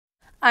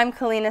I'm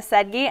Kaleena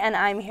Sedghi, and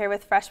I'm here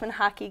with freshman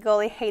hockey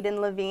goalie Hayden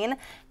Lavigne.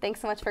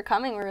 Thanks so much for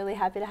coming. We're really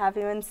happy to have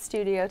you in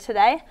studio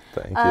today.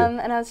 Thank you.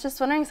 And I was just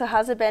wondering, so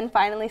how's it been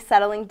finally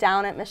settling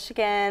down at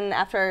Michigan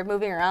after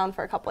moving around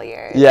for a couple of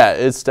years? Yeah,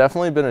 it's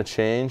definitely been a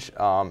change.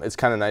 It's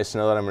kind of nice to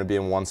know that I'm going to be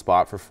in one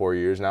spot for 4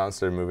 years now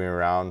instead of moving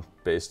around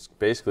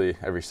basically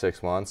every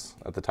 6 months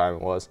at the time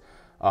it was.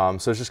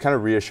 So it's just kind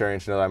of reassuring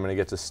to know that I'm going to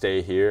get to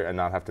stay here and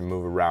not have to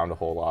move around a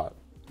whole lot.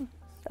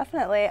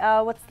 Definitely.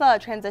 What's the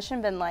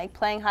transition been like,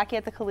 playing hockey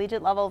at the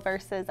collegiate level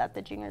versus at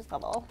the juniors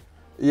level?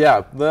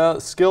 Yeah, the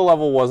skill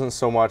level wasn't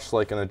so much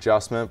like an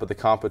adjustment, but the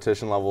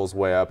competition level is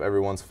way up.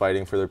 Everyone's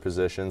fighting for their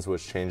positions,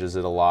 which changes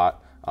it a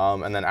lot.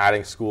 And then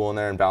adding school in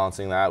there and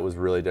balancing that was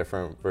really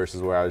different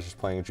versus where I was just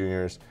playing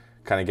juniors,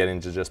 kind of getting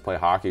to just play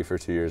hockey for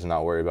 2 years and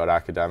not worry about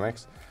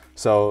academics.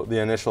 So the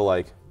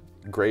initial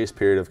grace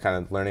period of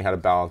kind of learning how to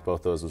balance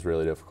both those was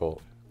really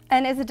difficult.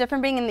 And is it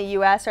different being in the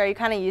U.S., or are you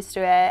kind of used to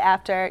it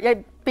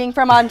after being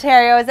from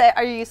Ontario?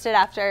 Are you used to it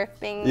after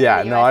being in the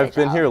Yeah, no, I've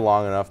been USHL? here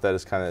long enough that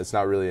it's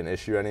not really an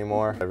issue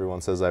anymore.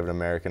 Everyone says I have an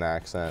American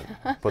accent,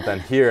 but then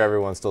here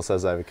everyone still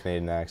says I have a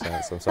Canadian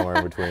accent, so I'm somewhere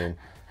in between.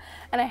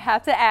 And I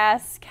have to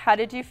ask, how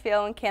did you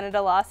feel when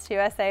Canada lost to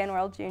USA in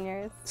World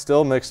Juniors?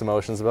 Still mixed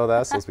emotions about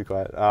that, so let's be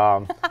quiet.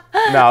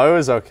 No, it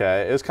was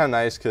okay. It was kind of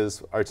nice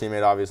because our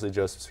teammate, obviously,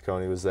 Joseph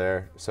Ciccone, was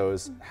there, so it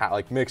was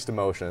mixed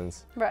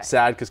emotions. Right.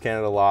 Sad because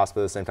Canada lost,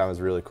 but at the same time, it was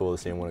really cool to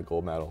see him win a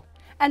gold medal.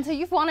 And so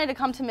you've wanted to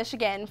come to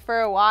Michigan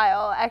for a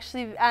while,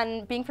 actually,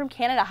 and being from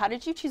Canada, how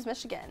did you choose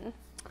Michigan?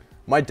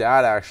 My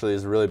dad actually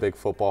is a really big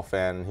football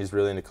fan, and he's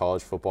really into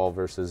college football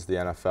versus the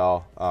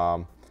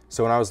NFL.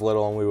 So when I was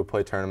little and we would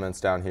play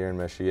tournaments down here in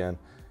Michigan,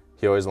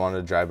 he always wanted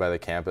to drive by the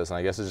campus, and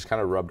I guess it just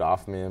kind of rubbed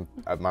off of me. And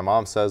my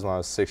mom says when I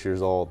was 6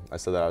 years old, I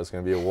said that I was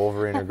going to be a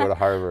Wolverine or go to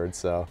Harvard,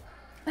 so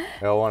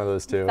one of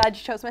those two. Glad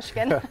you chose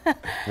Michigan.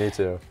 Me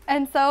too.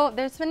 And so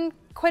there's been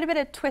quite a bit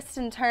of twists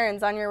and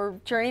turns on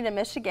your journey to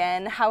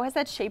Michigan. How has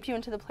that shaped you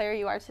into the player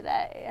you are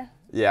today?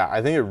 Yeah,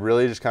 I think it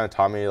really just kind of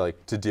taught me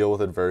to deal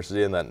with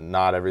adversity and that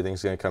not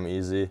everything's going to come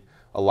easy.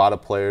 A lot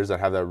of players that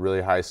have that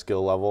really high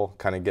skill level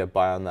kind of get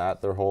by on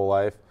that their whole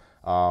life.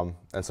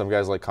 And some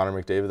guys like Connor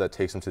McDavid, that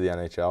takes them to the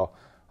NHL.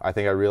 I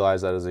think I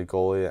realized that as a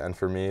goalie, and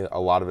for me, a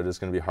lot of it is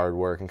going to be hard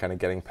work and kind of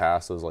getting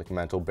past those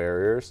mental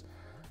barriers.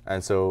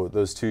 And so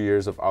those 2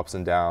 years of ups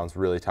and downs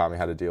really taught me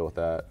how to deal with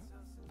that.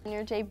 In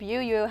your debut,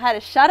 you had a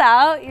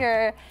shutout.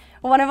 You're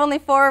one of only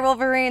 4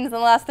 Wolverines in the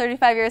last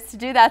 35 years to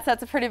do that, so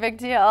that's a pretty big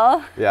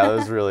deal. Yeah, that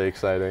was really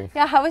exciting.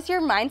 Yeah, how was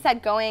your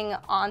mindset going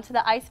onto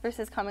the ice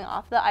versus coming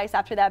off the ice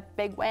after that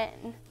big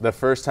win? The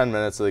first 10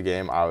 minutes of the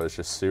game, I was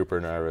just super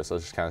nervous. I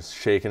was just kind of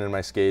shaking in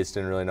my skates,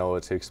 didn't really know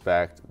what to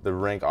expect. The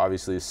rink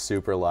obviously is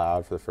super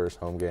loud for the first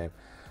home game.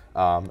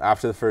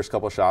 After the first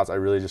couple shots, I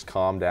really just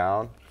calmed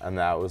down, and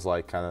that was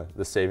kind of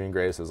the saving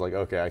grace. It was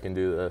okay, I can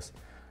do this.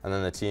 And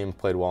then the team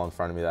played well in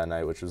front of me that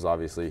night, which was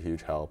obviously a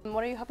huge help. And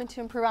what are you hoping to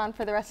improve on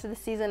for the rest of the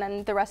season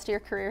and the rest of your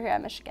career here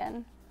at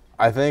Michigan?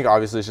 I think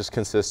obviously it's just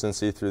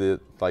consistency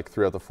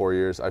throughout the 4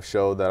 years. I've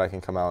showed that I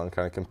can come out and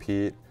kind of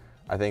compete.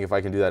 I think if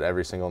I can do that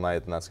every single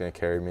night, then that's going to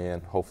carry me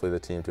and hopefully the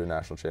team to a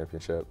national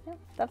championship. Yeah,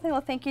 definitely. Well,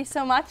 thank you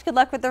so much. Good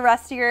luck with the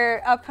rest of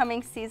your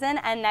upcoming season.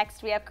 And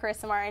next we have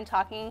Carissa Martin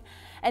talking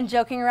and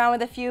joking around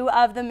with a few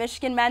of the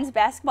Michigan men's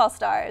basketball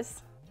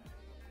stars.